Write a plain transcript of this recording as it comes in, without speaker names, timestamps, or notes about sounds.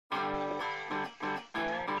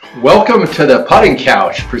Welcome to the Putting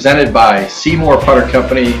Couch, presented by SeeMore Putter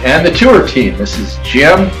Company and the tour team. This is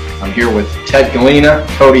Jim. I'm here with Ted Galena,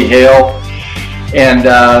 Cody Hale, and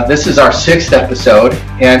this is our 6th episode,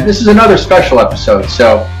 and this is another special episode.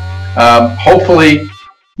 So hopefully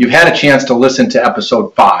you've had a chance to listen to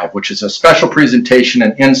episode 5, which is a special presentation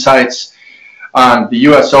and insights on the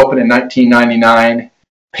U.S. Open in 1999.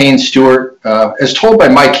 Payne Stewart, as told by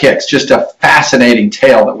Mike Hicks, just a fascinating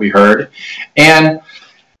tale that we heard. And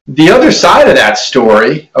the other side of that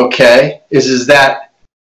story, okay, is that,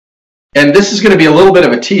 and this is going to be a little bit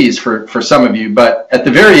of a tease for some of you, but at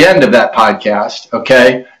the very end of that podcast,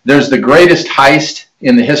 okay, there's the greatest heist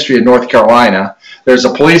in the history of North Carolina. There's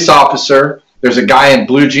a police officer, there's a guy in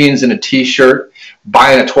blue jeans and a t-shirt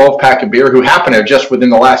buying a 12-pack of beer who happened to just within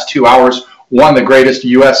the last 2 hours won the greatest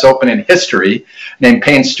U.S. Open in history, named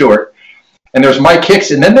Payne Stewart. And there's Mike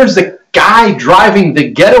Hicks, and then there's the guy driving the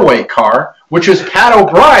getaway car, which is Pat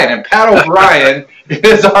O'Brien. And Pat O'Brien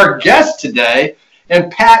is our guest today.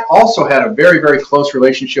 And Pat also had a very, very close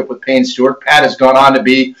relationship with Payne Stewart. Pat has gone on to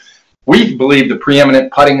be, we believe, the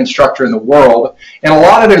preeminent putting instructor in the world. And a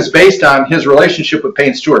lot of it is based on his relationship with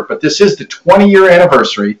Payne Stewart. But this is the 20-year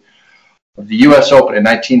anniversary of the U.S. Open in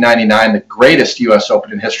 1999, the greatest U.S.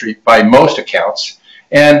 Open in history by most accounts.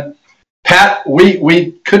 And Pat,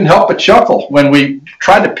 we couldn't help but chuckle when we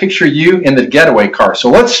tried to picture you in the getaway car. So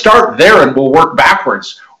let's start there and we'll work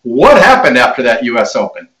backwards. What happened after that U.S.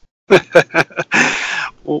 Open?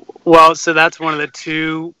 Well, so that's one of the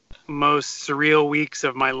two most surreal weeks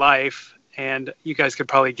of my life. And you guys could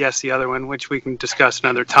probably guess the other one, which we can discuss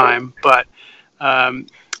another time. But I'll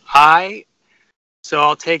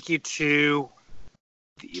take you to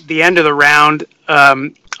the end of the round.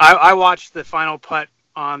 I watched the final putt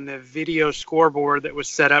on the video scoreboard that was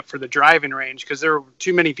set up for the driving range because there were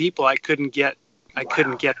too many people. I couldn't get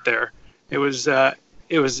there. It was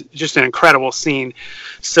just an incredible scene.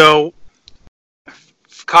 So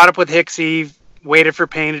caught up with Hicksy, waited for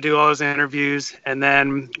Payne to do all his interviews, and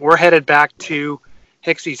then we're headed back to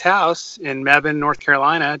Hicksy's house in Mebane, North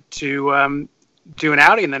Carolina, to do an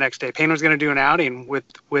outing the next day. Payne was going to do an outing with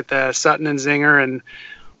Sutton and Zinger and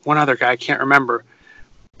one other guy, I can't remember.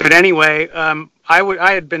 But anyway,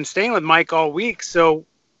 I had been staying with Mike all week, so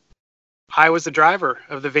I was the driver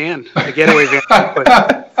of the van, the getaway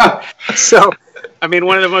van. So, I mean,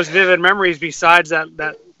 one of the most vivid memories besides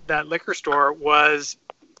that liquor store was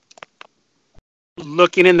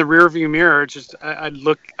looking in the rearview mirror.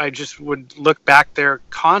 I just would look back there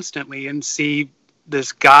constantly and see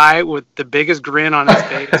this guy with the biggest grin on his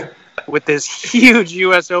face with this huge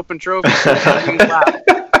U.S. Open trophy.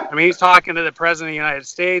 I mean, he's talking to the President of the United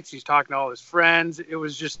States. He's talking to all his friends. It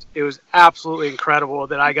was absolutely incredible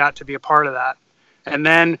that I got to be a part of that. And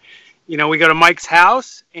then, we go to Mike's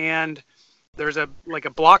house, and there's a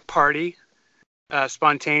block party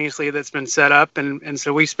spontaneously that's been set up. And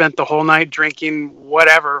so we spent the whole night drinking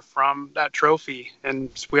whatever from that trophy. And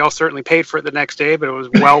we all certainly paid for it the next day, but it was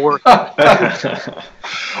well worth it.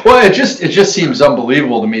 Well, it just seems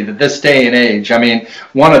unbelievable to me that this day and age, I mean,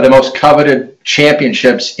 one of the most coveted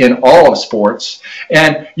championships in all of sports.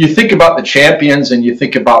 And you think about the champions and you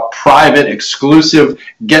think about private, exclusive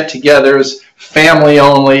get-togethers, family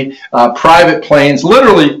only, private planes,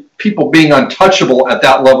 literally people being untouchable at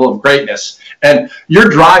that level of greatness. And you're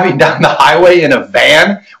driving down the highway in a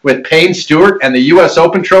van with Payne Stewart and the U.S.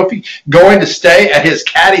 Open trophy, going to stay at his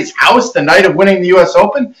caddy's house the night of winning the U.S.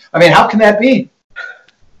 Open. I mean, how can that be?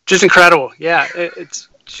 Just incredible. Yeah, it's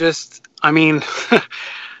just, I mean,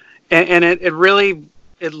 and it really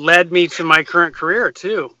led me to my current career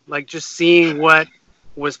too. Like just seeing what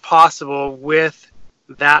was possible with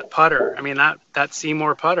that putter. I mean, that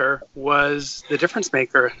SeeMore putter was the difference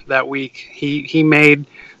maker that week. He made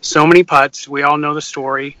so many putts. We all know the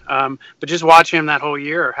story. But just watching him that whole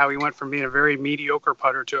year, how he went from being a very mediocre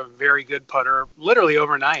putter to a very good putter, literally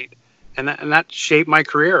overnight. And that shaped my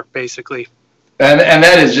career, basically. And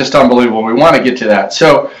that is just unbelievable. We want to get to that.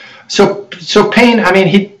 So Payne, I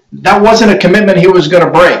mean, that wasn't a commitment he was going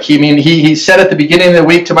to break. He said at the beginning of the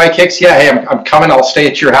week to Mike Hicks, yeah, hey, I'm coming. I'll stay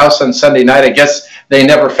at your house on Sunday night. I guess they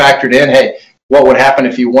never factored in, hey, what would happen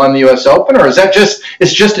if you won the U.S. Open? Or is that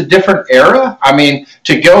it's just a different era? I mean,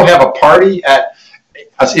 to go have a party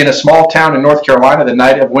in a small town in North Carolina the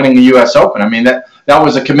night of winning the U.S. Open. I mean, that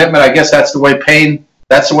was a commitment. I guess that's the way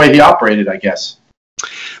he operated, I guess.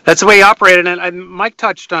 That's the way he operated. And Mike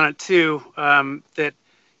touched on it too, that,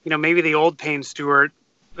 maybe the old Payne Stewart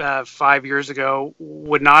 5 years ago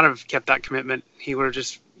would not have kept that commitment. He would have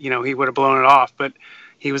just, he would have blown it off. But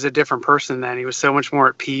he was a different person then. He was so much more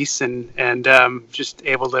at peace and just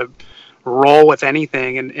able to roll with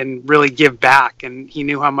anything and really give back. And he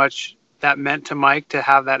knew how much that meant to Mike to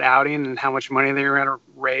have that outing and how much money they were going to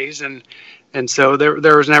raise. And so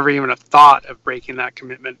there was never even a thought of breaking that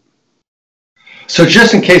commitment. So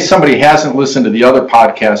just in case somebody hasn't listened to the other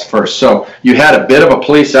podcast first, so you had a bit of a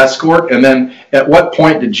police escort, and then at what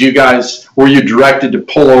point were you directed to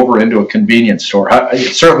pull over into a convenience store?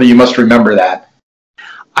 Certainly you must remember that.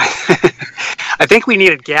 I think we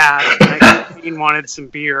needed gas. I think Payne wanted some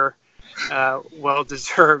beer, well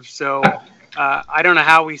deserved. So I don't know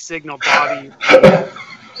how we signaled Bobby,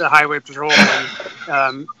 the highway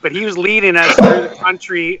patrolman, but he was leading us through the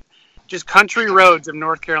country, just country roads of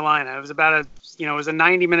North Carolina. It was about it was a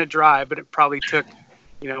 90-minute drive, but it probably took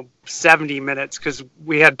 70 minutes because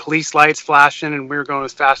we had police lights flashing and we were going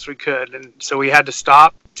as fast as we could, and so we had to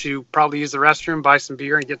stop to probably use the restroom, buy some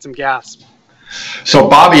beer, and get some gas. So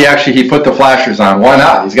Bobby, actually, he put the flashers on. Why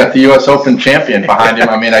not? He's got the U.S. Open champion behind him.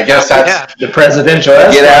 I mean, I guess that's the presidential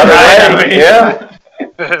escort. Get out of the way. Yeah.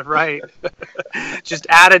 Right. Just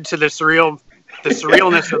added to the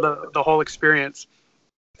surrealness of the whole experience.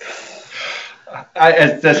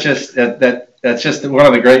 That's just one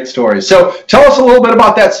of the great stories. So tell us a little bit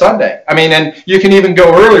about that Sunday. I mean, and you can even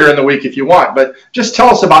go earlier in the week if you want, but just tell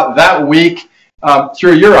us about that week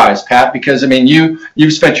through your eyes, Pat, because I mean,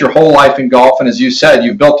 you've spent your whole life in golf, and as you said,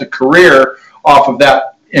 you've built a career off of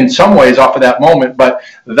that, in some ways off of that moment, but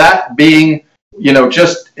that being,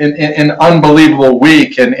 just an unbelievable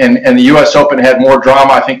week, and the U.S. Open had more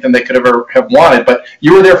drama, I think, than they could ever have wanted, but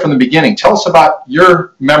you were there from the beginning. Tell us about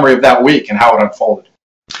your memory of that week and how it unfolded.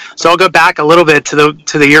 So I'll go back a little bit to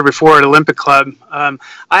the year before at Olympic Club. I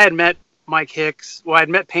had met Mike Hicks. Well, I'd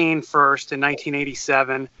met Payne first in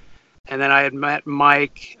 1987, and then I had met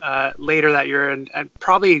Mike later that year, and it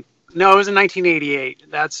was in 1988.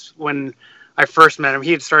 That's when I first met him.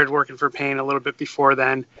 He had started working for Payne a little bit before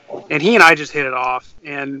then, and he and I just hit it off,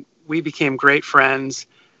 and we became great friends.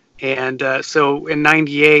 And so in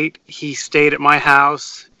 98, he stayed at my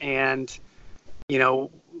house, and,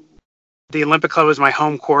 the Olympic Club was my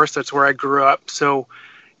home course. That's where I grew up. So,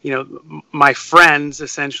 my friends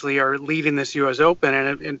essentially are leading this U.S. Open,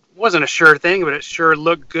 and it wasn't a sure thing, but it sure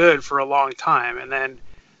looked good for a long time. And then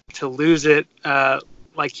to lose it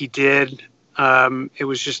like he did, it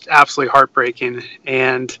was just absolutely heartbreaking.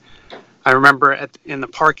 And I remember in the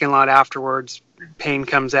parking lot afterwards, Payne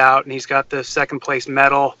comes out and he's got the second place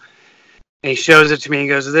medal, and he shows it to me and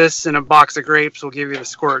goes, "This and a box of grapes will give you the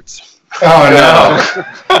squirts." Oh no.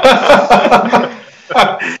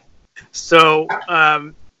 So,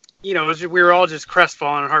 we were all just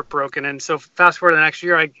crestfallen and heartbroken. And so fast forward to the next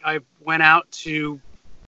year, I went out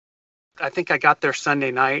I think I got there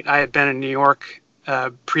Sunday night. I had been in New York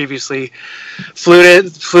previously, flew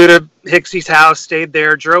to Hicksy's house, stayed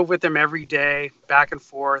there, drove with him every day, back and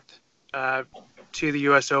forth to the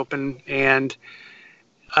U.S. Open. And,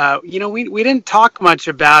 we didn't talk much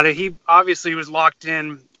about it. He obviously was locked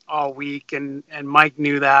in all week, and Mike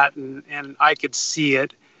knew that, and I could see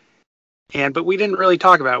it. But we didn't really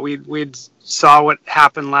talk about it. We saw what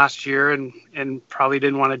happened last year and probably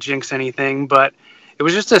didn't want to jinx anything, but it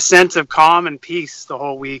was just a sense of calm and peace the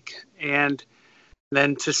whole week. And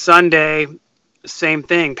then to Sunday, same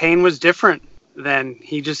thing. Payne was different then.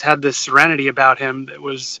 He just had this serenity about him that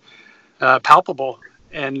was palpable.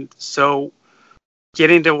 And so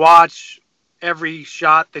getting to watch every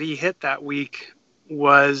shot that he hit that week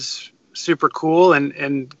was super cool,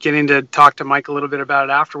 and getting to talk to Mike a little bit about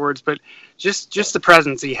it afterwards, but just the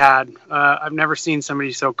presence he had. I've never seen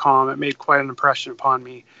somebody so calm. It made quite an impression upon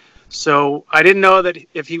me. So I didn't know that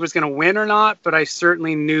if he was going to win or not, but I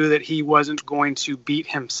certainly knew that he wasn't going to beat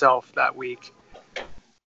himself that week.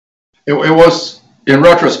 It was, in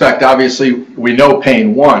retrospect, obviously we know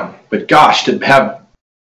Payne won, but gosh, to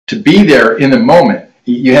be there in the moment.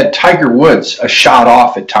 You had Tiger Woods a shot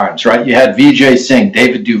off at times, right? You had Vijay Singh,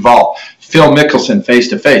 David Duval, Phil Mickelson face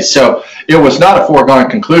to face. So it was not a foregone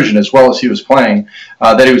conclusion, as well as he was playing,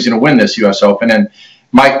 that he was going to win this U.S. Open. And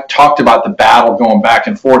Mike talked about the battle going back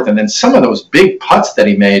and forth, and then some of those big putts that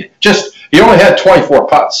he made. He only had 24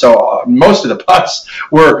 putts, so most of the putts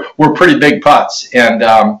were pretty big putts. And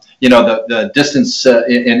the distance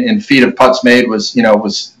in feet of putts made was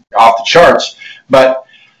off the charts, but.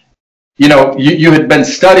 You had been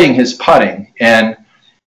studying his putting, and,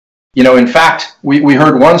 in fact, we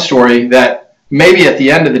heard one story that maybe at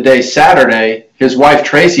the end of the day, Saturday, his wife,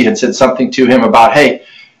 Tracy, had said something to him about, hey,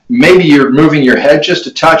 maybe you're moving your head just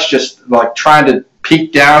a touch, just like trying to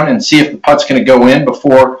peek down and see if the putt's going to go in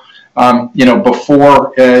before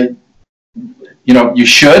you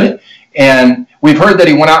should. And we've heard that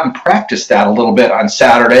he went out and practiced that a little bit on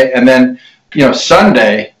Saturday, and then,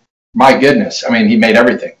 Sunday, my goodness, I mean, he made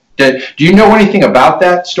everything. Do you know anything about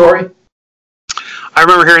that story? I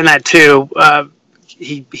remember hearing that too.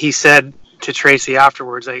 He said to Tracy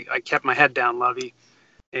afterwards, I kept my head down, Lovey.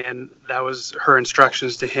 And that was her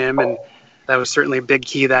instructions to him. And that was certainly a big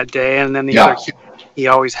key that day. And then the other key he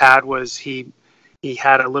always had was he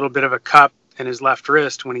had a little bit of a cup in his left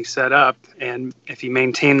wrist when he set up. And if he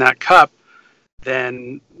maintained that cup,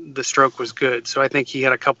 then the stroke was good. So I think he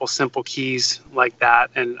had a couple simple keys like that.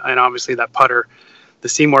 And obviously that putter, the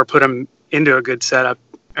SeeMore put him into a good setup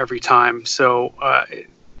every time. So,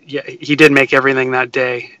 yeah, he did make everything that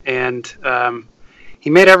day. And he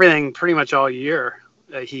made everything pretty much all year.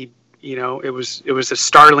 It was a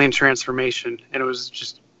startling transformation, and it was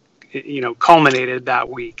just, culminated that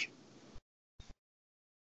week.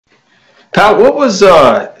 Pat, what was,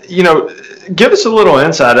 give us a little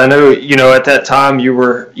insight. I know, at that time you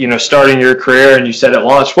were, starting your career and you said at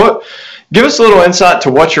launch. Give us a little insight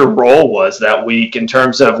to what your role was that week in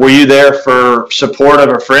terms of, were you there for support of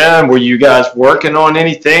a friend? Were you guys working on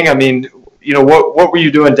anything? I mean, what were you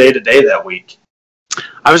doing day to day that week?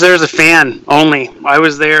 I was there as a fan only. I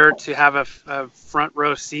was there to have a front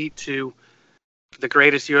row seat to the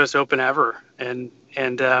greatest U.S. Open ever. And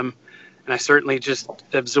I certainly just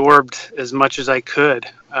absorbed as much as I could.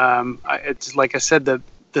 It's like I said, the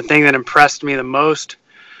thing that impressed me the most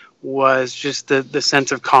was just the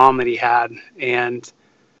sense of calm that he had, and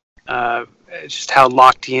just how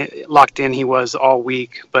locked in he was all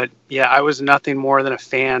week. But yeah, I was nothing more than a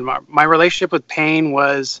fan. My relationship with Payne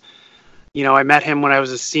was, I met him when I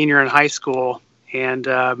was a senior in high school, and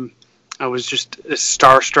I was just as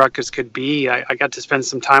starstruck as could be. I got to spend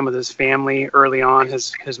some time with his family early on,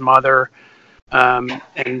 his mother,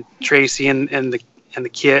 and Tracy and the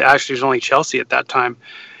kid. Actually, it was only Chelsea at that time.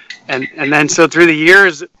 And then so through the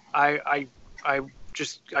years, I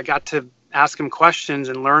got to ask him questions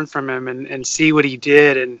and learn from him and see what he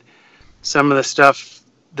did, and some of the stuff,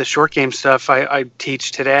 the short game stuff I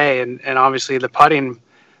teach today, and obviously the putting,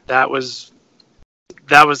 that was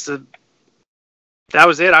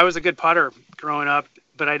it. I was a good putter growing up,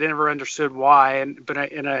 but I never understood why,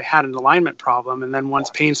 and I had an alignment problem. And then once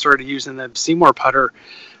Payne started using the SeeMore putter,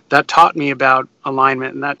 that taught me about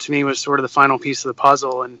alignment, and that to me was sort of the final piece of the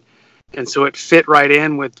puzzle. And so it fit right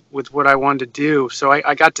in with what I wanted to do. So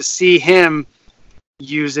I got to see him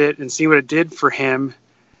use it and see what it did for him.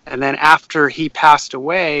 And then after he passed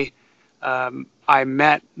away, I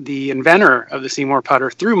met the inventor of the SeeMore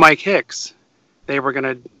putter through Mike Hicks. They were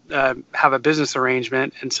going to have a business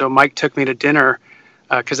arrangement. And so Mike took me to dinner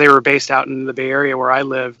because they were based out in the Bay Area where I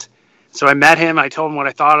lived. So I met him. I told him what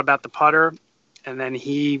I thought about the putter. And then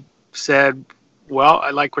he said, well, I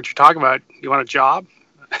like what you're talking about. You want a job?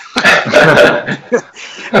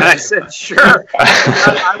 And I said, sure.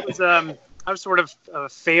 I was sort of a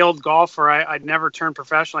failed golfer. I'd never turned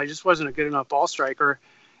professional. I just wasn't a good enough ball striker.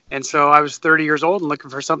 And so I was 30 years old and looking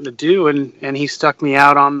for something to do. And he stuck me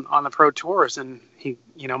out on the pro tours. And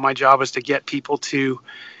my job was to get people to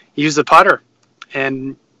use the putter.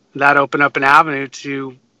 And that opened up an avenue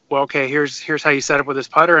to, well, okay, here's how you set up with this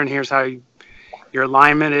putter, and here's how your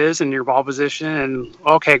alignment is and your ball position, and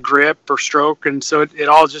okay, grip or stroke. And so it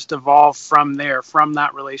all just evolved from there, from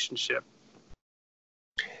that relationship.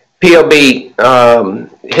 POB,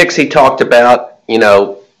 Hicksy talked about,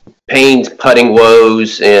 Payne's putting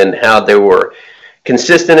woes and how they were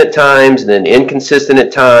consistent at times and then inconsistent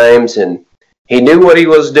at times. And he knew what he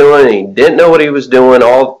was doing and he didn't know what he was doing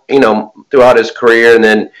all, throughout his career. And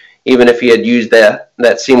then even if he had used that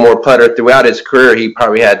SeeMore putter throughout his career, he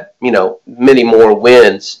probably had, many more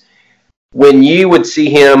wins. When you would see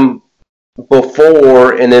him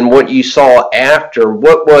before and then what you saw after,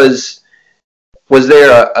 what was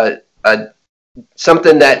there a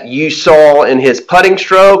something that you saw in his putting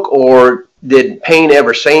stroke, or did Payne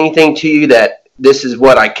ever say anything to you that this is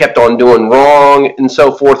what I kept on doing wrong and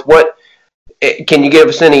so forth? What can you give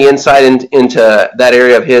us any insight into that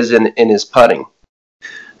area of his in his putting?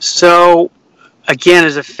 So, again,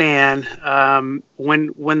 as a fan,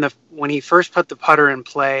 when he first put the putter in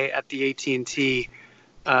play at the AT&T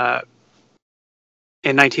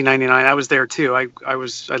in 1999, I was there too. I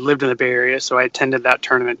lived in the Bay Area, so I attended that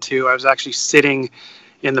tournament too. I was actually sitting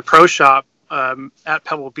in the pro shop at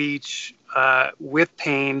Pebble Beach with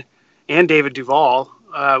Payne and David Duval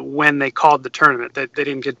when they called the tournament. They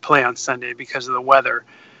didn't get to play on Sunday because of the weather.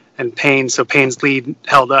 And Payne's lead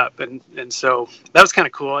held up, and so that was kind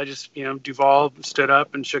of cool. I just, Duval stood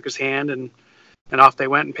up and shook his hand, and off they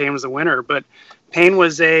went, and Payne was the winner. But Payne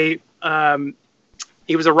was he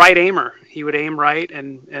was a right aimer. He would aim right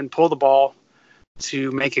and pull the ball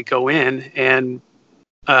to make it go in. And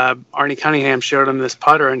Arnie Cunningham showed him this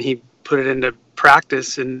putter, and he put it into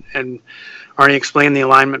practice, and Arnie explained the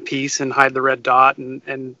alignment piece and hide the red dot,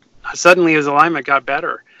 and suddenly his alignment got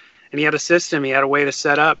better. And he had a system. He had a way to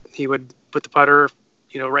set up. He would put the putter,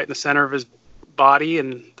 right in the center of his body,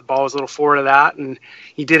 and the ball was a little forward of that, and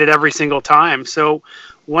he did it every single time. So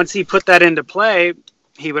once he put that into play,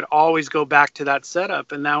 he would always go back to that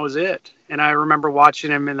setup, and that was it. And I remember watching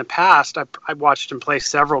him in the past. I watched him play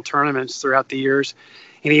several tournaments throughout the years,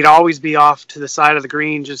 and he'd always be off to the side of the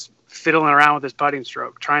green just fiddling around with his putting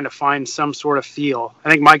stroke, trying to find some sort of feel. I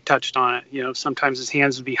think Mike touched on it. Sometimes his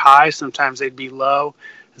hands would be high, sometimes they'd be low.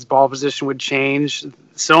 His ball position would change.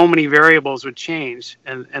 So many variables would change,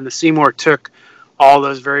 and the SeeMore took all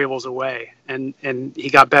those variables away, and he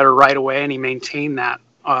got better right away, and he maintained that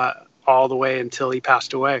all the way until he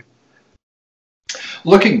passed away.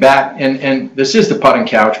 Looking back, and this is the Putting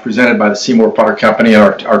Couch presented by the SeeMore Putter Company,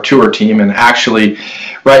 our tour team, and actually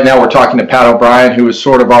right now we're talking to Pat O'Brien, who is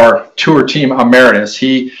sort of our tour team emeritus.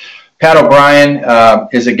 Pat O'Brien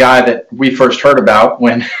is a guy that we first heard about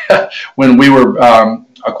when we were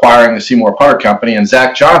acquiring the SeeMore Putter Company, and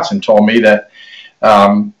Zach Johnson told me that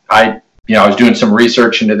I was doing some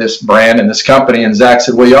research into this brand and this company, and Zach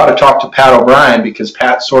said, well, you ought to talk to Pat O'Brien because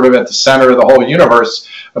Pat's sort of at the center of the whole universe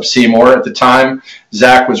of SeeMore. At the time,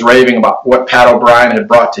 Zach was raving about what Pat O'Brien had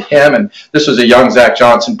brought to him, and this was a young Zach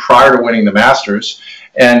Johnson prior to winning the Masters,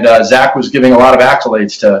 and Zach was giving a lot of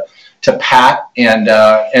accolades to Pat,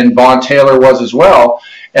 and Vaughn Taylor was as well.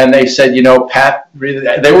 And they said, Pat,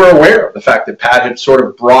 they were aware of the fact that Pat had sort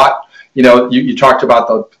of brought, you talked about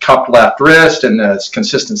the cupped left wrist and the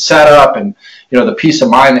consistent setup and, the peace of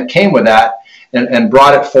mind that came with that, and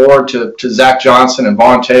brought it forward to Zach Johnson and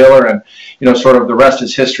Vaughn Taylor. And, sort of the rest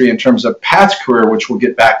is history in terms of Pat's career, which we'll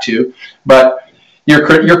get back to. But your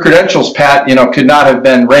credentials, Pat, could not have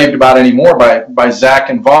been raved about anymore by Zach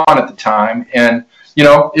and Vaughn at the time. And,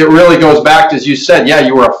 it really goes back to, as you said, yeah,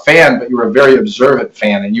 you were a fan, but you were a very observant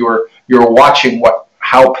fan, and you were watching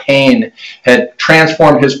how Payne had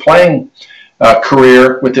transformed his playing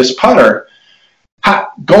career with this putter.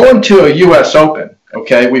 Going to a U.S. Open,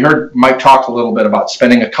 okay, we heard Mike talk a little bit about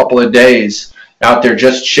spending a couple of days out there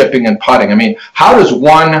just chipping and putting. I mean, how does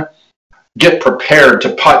one get prepared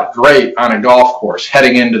to putt great on a golf course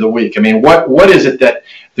heading into the week? I mean, what is it that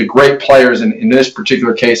the great players, in this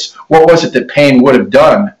particular case, what was it that Payne would have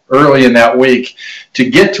done early in that week to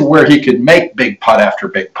get to where he could make big putt after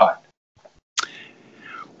big putt?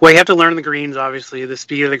 Well, you have to learn the greens, obviously, the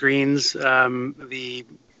speed of the greens, the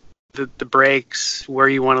breaks, where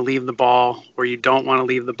you want to leave the ball, where you don't want to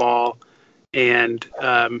leave the ball, and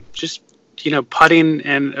just, putting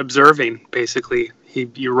and observing, basically.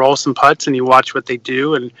 You roll some putts and you watch what they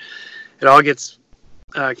do, and it all gets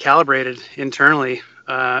calibrated internally.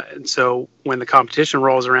 And so when the competition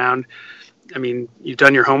rolls around, I mean, you've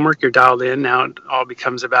done your homework, you're dialed in. Now it all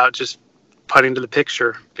becomes about just putting to the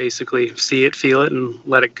picture, basically. See it, feel it, and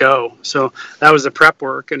let it go. So that was the prep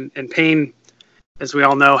work. And Payne, as we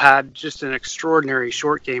all know, had just an extraordinary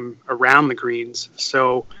short game around the greens.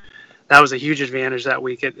 So that was a huge advantage that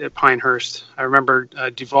week at Pinehurst. I remember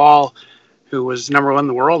Duval, who was number one in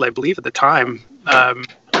the world, I believe, at the time.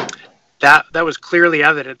 That was clearly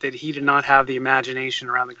evident that he did not have the imagination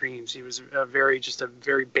around the greens. He was a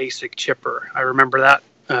very basic chipper. I remember that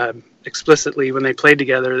explicitly when they played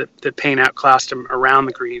together, that Payne outclassed him around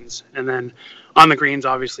the greens, and then on the greens,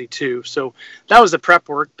 obviously, too. So that was the prep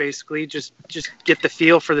work, basically. Just get the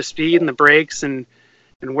feel for the speed and the breaks and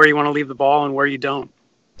where you want to leave the ball and where you don't.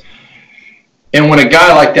 And when a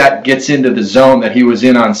guy like that gets into the zone that he was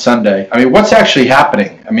in on Sunday, I mean, what's actually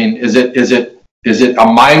happening? I mean, is it a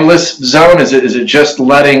mindless zone? Is it just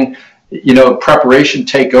letting, preparation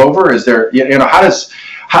take over? Is there,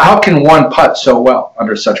 how can one putt so well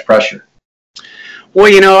under such pressure? Well,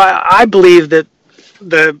 I believe that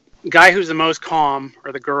the guy who's the most calm,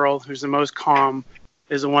 or the girl who's the most calm,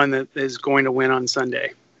 is the one that is going to win on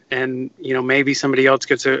Sunday. And, maybe somebody else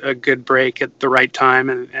gets a good break at the right time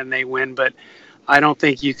and they win, but I don't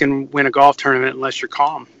think you can win a golf tournament unless you're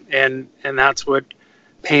calm. And that's what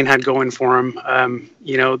Payne had going for him.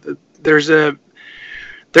 There's an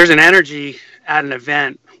energy at an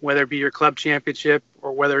event, whether it be your club championship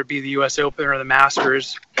or whether it be the U.S. Open or the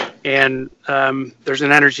Masters. And there's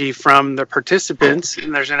an energy from the participants,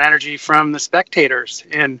 and there's an energy from the spectators,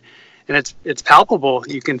 and it's palpable.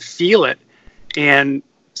 You can feel it, and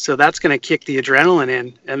so that's going to kick the adrenaline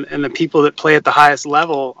in. And the people that play at the highest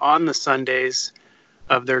level on the Sundays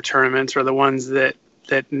of their tournaments are the ones that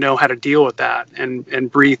know how to deal with that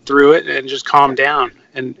and breathe through it and just calm down.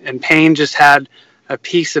 And Payne just had a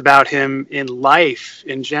piece about him in life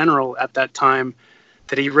in general at that time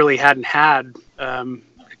he really hadn't had a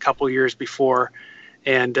couple years before,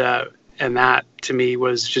 and that to me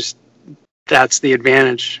was just, that's the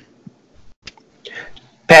advantage.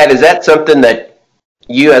 Pat, is that something that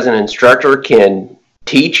you as an instructor can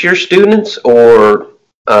teach your students, or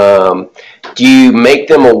do you make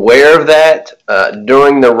them aware of that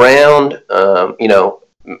during the round?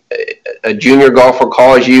 A junior golfer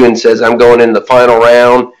calls you and says, I'm going in the final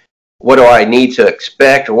round. What do I need to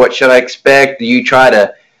expect, or what should I expect? Do you try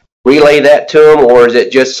to relay that to them, or is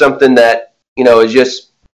it just something that, is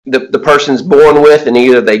just the person's born with, and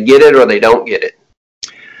either they get it or they don't get it?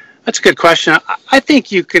 That's a good question. I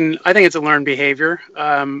think it's a learned behavior.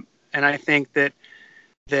 And I think that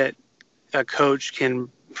a coach can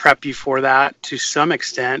prep you for that to some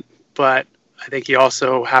extent, but I think you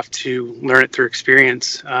also have to learn it through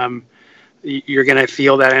experience. You're going to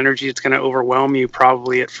feel that energy. It's going to overwhelm you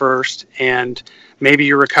probably at first, and maybe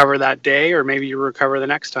you recover that day, or maybe you recover the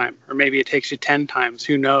next time, or maybe it takes you 10 times,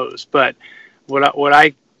 who knows? But what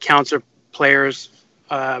I counsel players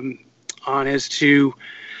on is to,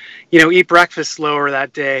 eat breakfast slower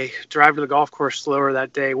that day, drive to the golf course slower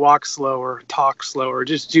that day, walk slower, talk slower,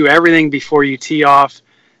 just do everything before you tee off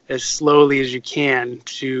as slowly as you can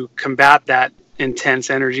to combat that intense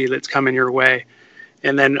energy that's coming your way.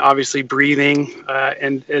 And then obviously breathing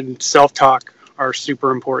and self-talk are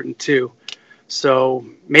super important too. So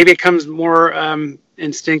maybe it comes more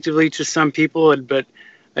instinctively to some people, but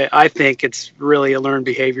I think it's really a learned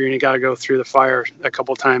behavior, and you got to go through the fire a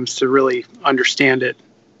couple times to really understand it.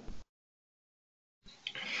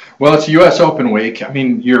 Well, it's a U.S. Open week. I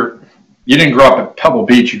mean, you didn't grow up at Pebble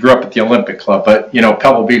Beach. You grew up at the Olympic Club, but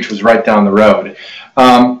Pebble Beach was right down the road.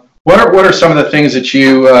 What are some of the things that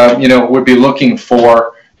you would be looking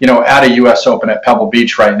for at a U.S. Open at Pebble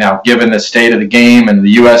Beach right now, given the state of the game and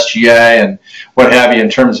the USGA and what have you in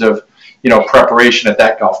terms of preparation at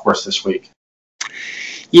that golf course this week?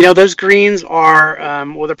 Those greens are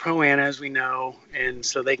they're Pro-Am, as we know, and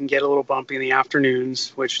so they can get a little bumpy in the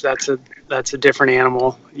afternoons, which that's a different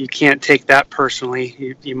animal. You can't take that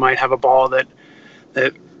personally. You might have a ball that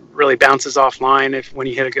really bounces offline when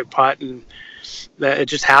you hit a good putt, and that it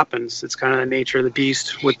just happens. It's kind of the nature of the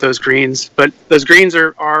beast with those greens. But those greens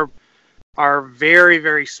are very,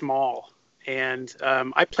 very small, and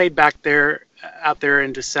I played out there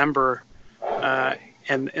in December.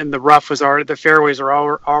 And the rough the fairways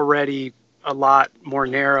are already a lot more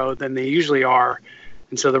narrow than they usually are,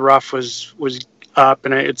 and so the rough was up,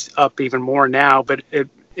 and it's up even more now. But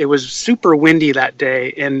it was super windy that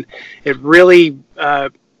day, and it really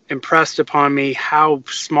impressed upon me how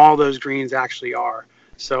small those greens actually are.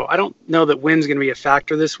 So I don't know that wind's going to be a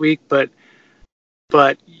factor this week, but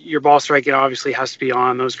your ball striking obviously has to be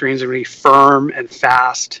on. Those greens are going to be firm and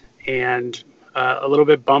fast and a little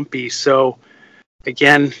bit bumpy. So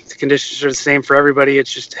again, the conditions are the same for everybody.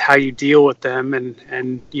 It's just how you deal with them,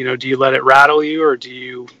 and do you let it rattle you, or do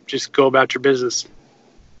you just go about your business?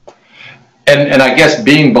 And I guess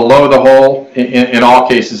being below the hole in all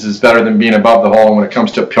cases is better than being above the hole when it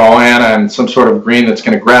comes to Pro-Am and some sort of green that's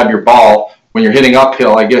going to grab your ball. When you're hitting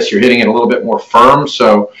uphill, I guess you're hitting it a little bit more firm,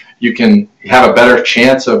 so you can have a better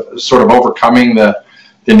chance of sort of overcoming the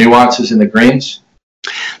nuances in the greens.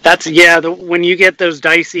 When you get those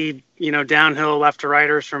dicey, downhill left to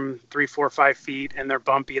righters from 3, 4, 5 feet, and they're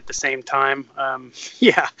bumpy at the same time,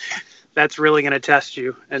 that's really going to test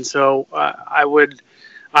you. And so I would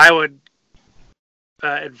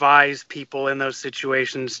advise people in those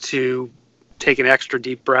situations to take an extra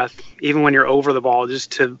deep breath, even when you're over the ball,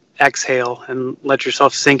 just to exhale and let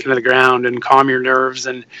yourself sink into the ground and calm your nerves,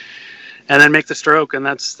 and then make the stroke. And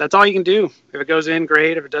that's all you can do. If it goes in,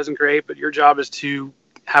 great. If it doesn't, great. But your job is to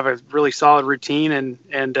have a really solid routine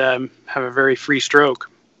and have a very free stroke.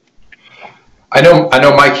 I know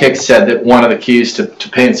Mike Hicks said that one of the keys to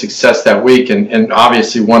Payne's success that week, and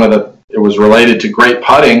obviously it was related to great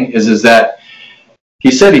putting, is that he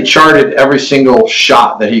said he charted every single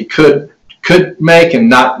shot that he could make and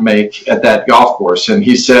not make at that golf course. And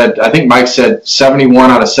he said, I think Mike said 71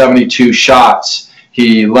 out of 72 shots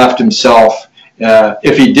he left himself.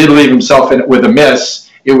 If he did leave himself in it with a miss,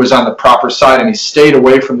 it was on the proper side, and he stayed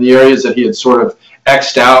away from the areas that he had sort of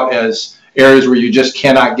X'd out as areas where you just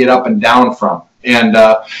cannot get up and down from. And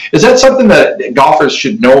is that something that golfers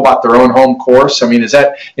should know about their own home course? I mean, is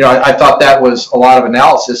that, I thought that was a lot of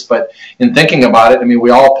analysis, but in thinking about it, I mean,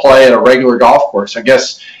 we all play at a regular golf course. I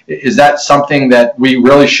guess, is that something that we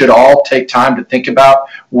really should all take time to think about,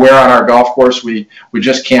 where on our golf course we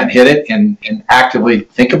just can't hit it, and actively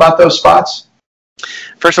think about those spots?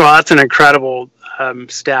 First of all, that's an incredible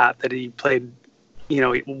stat that he played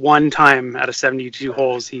one time out of 72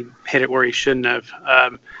 holes, he hit it where he shouldn't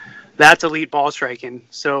have. That's elite ball striking.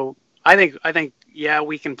 So I think, yeah,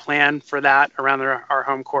 we can plan for that around our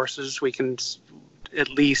home courses. We can at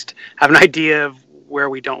least have an idea of where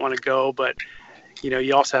we don't want to go, but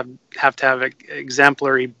you also have to have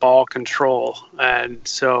exemplary ball control. And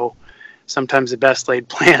so sometimes the best laid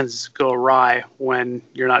plans go awry when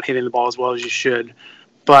you're not hitting the ball as well as you should.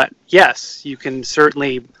 But yes, you can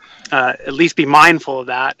certainly at least be mindful of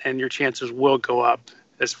that, and your chances will go up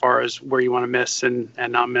as far as where you want to miss and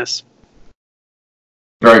not miss.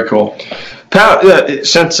 Very cool.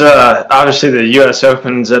 Since obviously the U.S.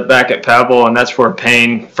 Open's back at Pebble, and that's where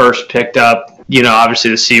Payne first picked up,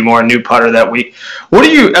 obviously the SeeMore new putter that week. What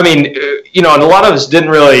do you, and a lot of us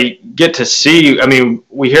didn't really get to see,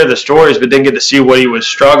 we hear the stories, but didn't get to see what he was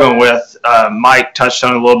struggling with. Mike touched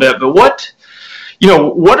on it a little bit, but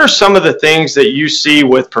what are some of the things that you see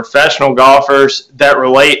with professional golfers that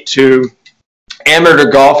relate to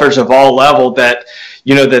amateur golfers of all level that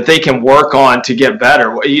they can work on to get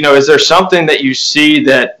better? Is there something that you see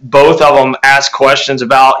that both of them ask questions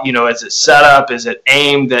about? Is it setup? Is it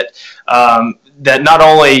aim that not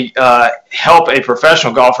only help a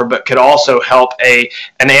professional golfer, but could also help an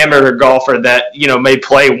amateur golfer that, may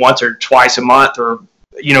play once or twice a month or,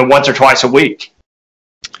 once or twice a week?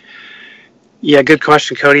 Yeah, good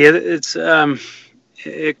question, Cody.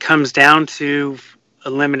 It comes down to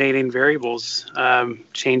eliminating variables,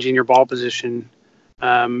 changing your ball position,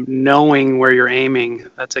 knowing where you're aiming.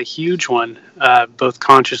 That's a huge one, both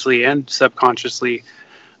consciously and subconsciously.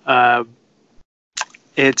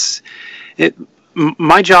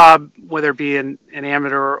 My job, whether it be an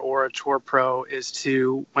amateur or a tour pro, is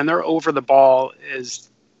to, when they're over the ball,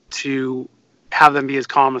 is to have them be as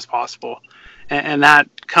calm as possible. And that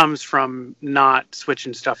comes from not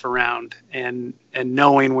switching stuff around and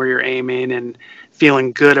knowing where you're aiming and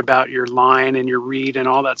feeling good about your line and your read and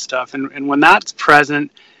all that stuff. And when that's present,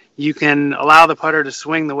 you can allow the putter to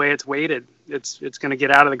swing the way it's weighted. It's going to get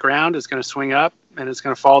out of the ground, it's going to swing up, and it's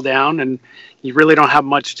going to fall down, and you really don't have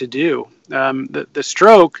much to do. The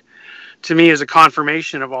stroke, to me, is a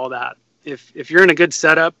confirmation of all that. If you're in a good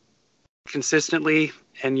setup consistently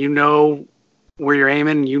and you know where you're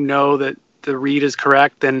aiming, you know that the read is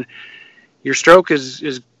correct, then your stroke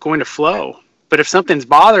is going to flow. But if something's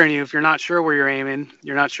bothering you, if you're not sure where you're aiming,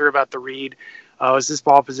 you're not sure about the read, is this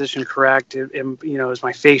ball position correct? Is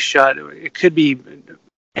my face shut? It could be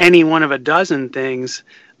any one of a dozen things.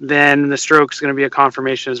 Then the stroke's going to be a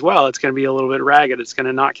confirmation as well. It's going to be a little bit ragged. It's going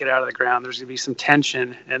to not get out of the ground. There's going to be some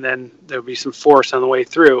tension, and then there'll be some force on the way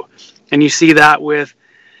through. And you see that with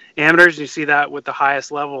amateurs. You see that with the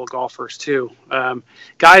highest level golfers too.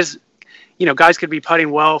 Guys could be putting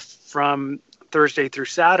well from Thursday through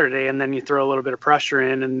Saturday, and then you throw a little bit of pressure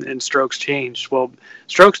in and strokes change. Well,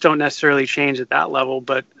 strokes don't necessarily change at that level,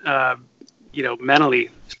 but mentally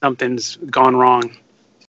something's gone wrong.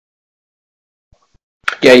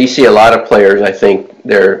 Yeah, you see a lot of players, I think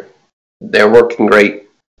they're working great.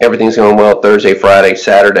 Everything's going well Thursday, Friday,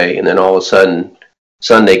 Saturday, and then all of a sudden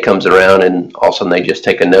Sunday comes around and all of a sudden they just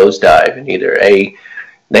take a nosedive, and either A,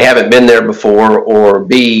 they haven't been there before, or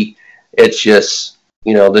B, it's just,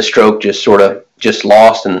 the stroke just sort of just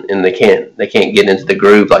lost, and they can't get into the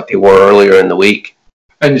groove like they were earlier in the week.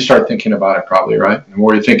 And you start thinking about it, probably, right? The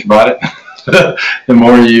more you think about it, the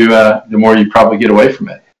more you probably get away from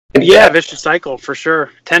it. Yeah, vicious cycle for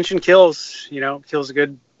sure. Tension kills. Kills a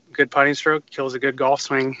good putting stroke, kills a good golf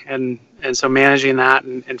swing, and so managing that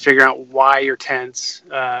and figuring out why you're tense.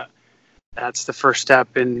 That's the first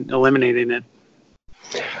step in eliminating it.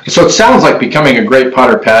 So it sounds like becoming a great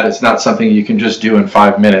putter, Pat, is not something you can just do in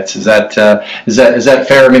 5 minutes. Is that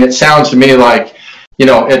fair? It sounds to me like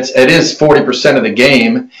it is 40% of the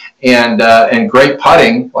game, and great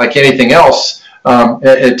putting, like anything else,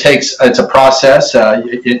 it's a process.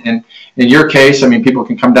 In your case, people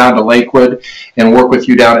can come down to Lakewood and work with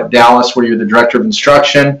you down at Dallas, where you're the director of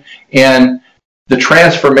instruction, and the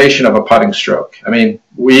transformation of a putting stroke.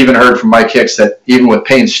 We even heard from Mike Hicks that even with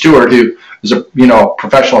Payne Stewart, who was a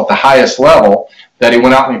professional at the highest level, that he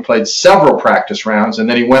went out and he played several practice rounds, and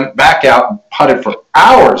then he went back out and putted for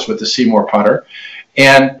hours with the SeeMore putter.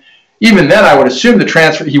 And even then, I would assume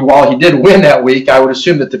while he did win that week, I would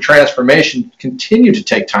assume that the transformation continued to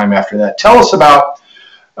take time after that. Tell us about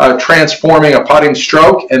transforming a putting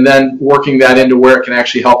stroke and then working that into where it can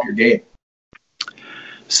actually help your game.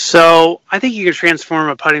 So I think you can transform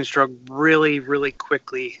a putting stroke really, really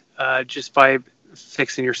quickly just by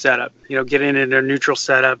fixing your setup. Get into a neutral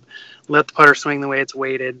setup, let the putter swing the way it's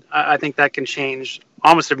weighted. I think that can change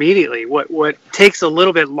almost immediately. What takes a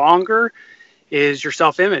little bit longer is your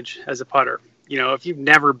self-image as a putter. if you've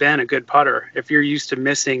never been a good putter, if you're used to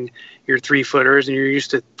missing your 3-footers and you're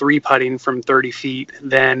used to 3-putting from 30 feet,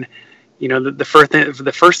 then,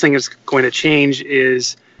 the first thing is going to change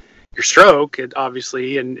is your stroke,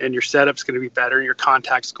 obviously, and your setup's going to be better, and your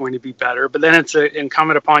contact's going to be better. But then it's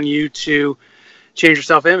incumbent upon you to change your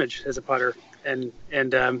self-image as a putter, and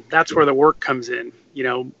that's where the work comes in.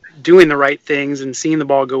 Doing the right things and seeing the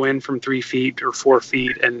ball go in from 3 feet or 4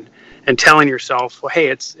 feet, and telling yourself, well, hey,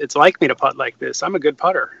 it's like me to putt like this. I'm a good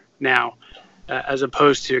putter now, as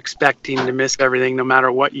opposed to expecting to miss everything no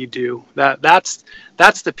matter what you do. That's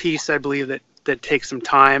the piece I believe that takes some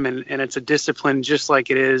time, and it's a discipline, just like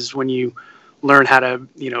it is when you learn how to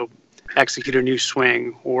execute a new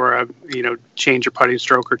swing or change your putting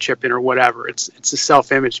stroke or chip in or whatever. It's a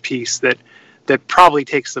self-image piece that probably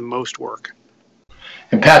takes the most work.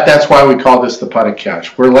 And Pat, that's why we call this the putting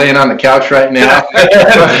couch. We're laying on the couch right now,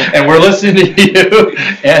 and we're listening to you.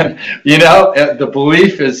 And the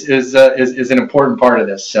belief is an important part of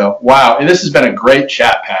this. So, wow, and this has been a great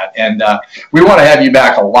chat, Pat. And we want to have you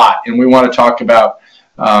back a lot, and we want to talk about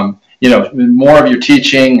more of your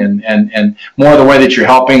teaching and more of the way that you're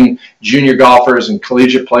helping junior golfers and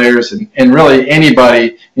collegiate players and really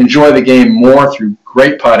anybody enjoy the game more through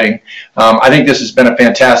great putting. I think this has been a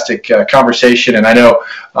fantastic conversation, and I know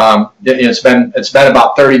it's been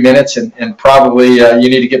about 30 minutes, and probably you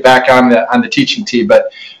need to get back on the teaching tee. But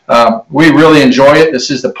we really enjoy it. This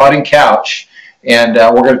is the Putting Couch, and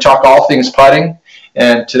we're going to talk all things putting.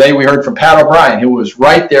 And today we heard from Pat O'Brien, who was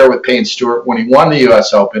right there with Payne Stewart when he won the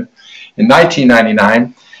U.S. Open in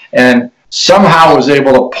 1999, and somehow was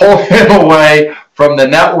able to pull him away from the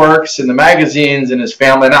networks and the magazines and his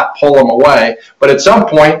family, not pull him away. But at some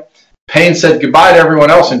point, Payne said goodbye to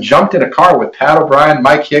everyone else and jumped in a car with Pat O'Brien,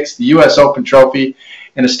 Mike Hicks, the U.S. Open trophy,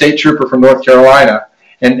 and a state trooper from North Carolina,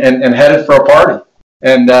 and headed for a party.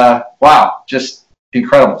 And wow, just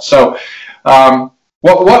incredible. So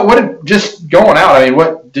what just going out? I mean,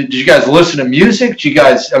 what did you guys listen to music? Did you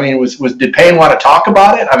guys? I mean, did Payne want to talk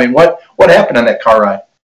about it? I mean, what happened on that car ride?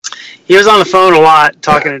 He was on the phone a lot,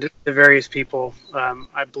 talking to various people.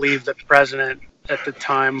 I believe the president at the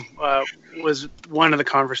time was one of the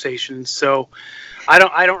conversations. So I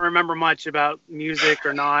don't remember much about music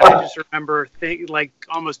or not. I just remember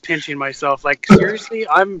almost pinching myself. Like, seriously,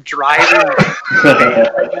 I'm driving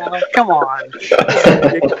right now? Come on, this is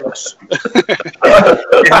ridiculous.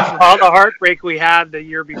 All the heartbreak we had the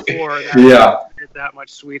year before, made it that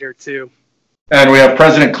much sweeter too. And we have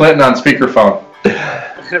President Clinton on speakerphone.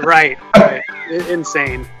 Right.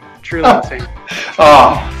 Insane. Truly insane.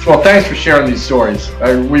 Well, thanks for sharing these stories.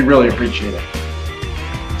 We really appreciate it.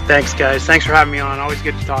 Thanks, guys. Thanks for having me on. Always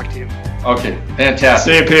good to talk to you. Okay,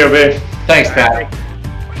 fantastic. See you, POB. Thanks, Pat.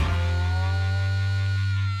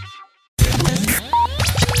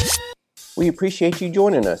 We appreciate you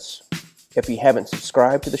joining us. If you haven't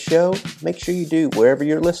subscribed to the show, make sure you do wherever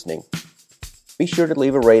you're listening. Be sure to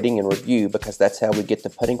leave a rating and review, because that's how we get the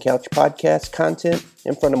Putting Couch podcast content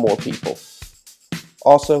in front of more people.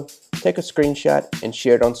 Also, take a screenshot and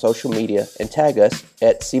share it on social media and tag us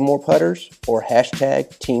at SeeMore Putters or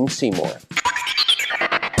 #Team SeeMore.